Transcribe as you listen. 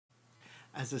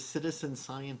As a citizen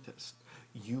scientist,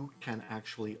 you can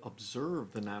actually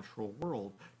observe the natural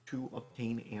world to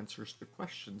obtain answers to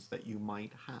questions that you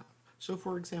might have. So,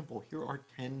 for example, here are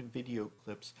 10 video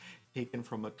clips taken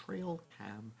from a trail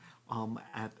cam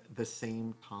at the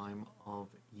same time of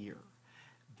year.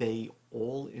 They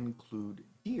all include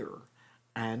deer,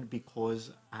 and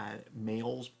because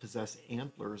males possess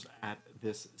antlers at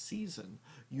this season,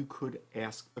 you could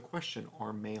ask the question,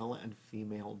 are male and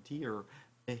female deer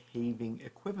behaving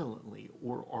equivalently,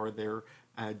 or are there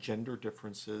gender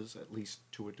differences, at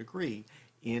least to a degree,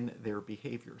 in their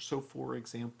behavior? So, for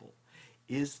example,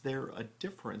 is there a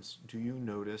difference, do you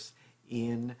notice,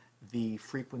 in the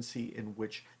frequency in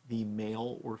which the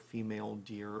male or female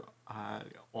deer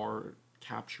are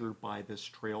captured by this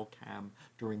trail cam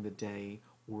during the day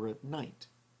or at night?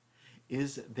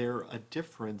 Is there a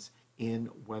difference in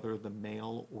whether the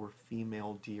male or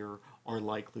female deer are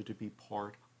likely to be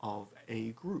part of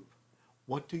a group?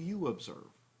 What do you observe?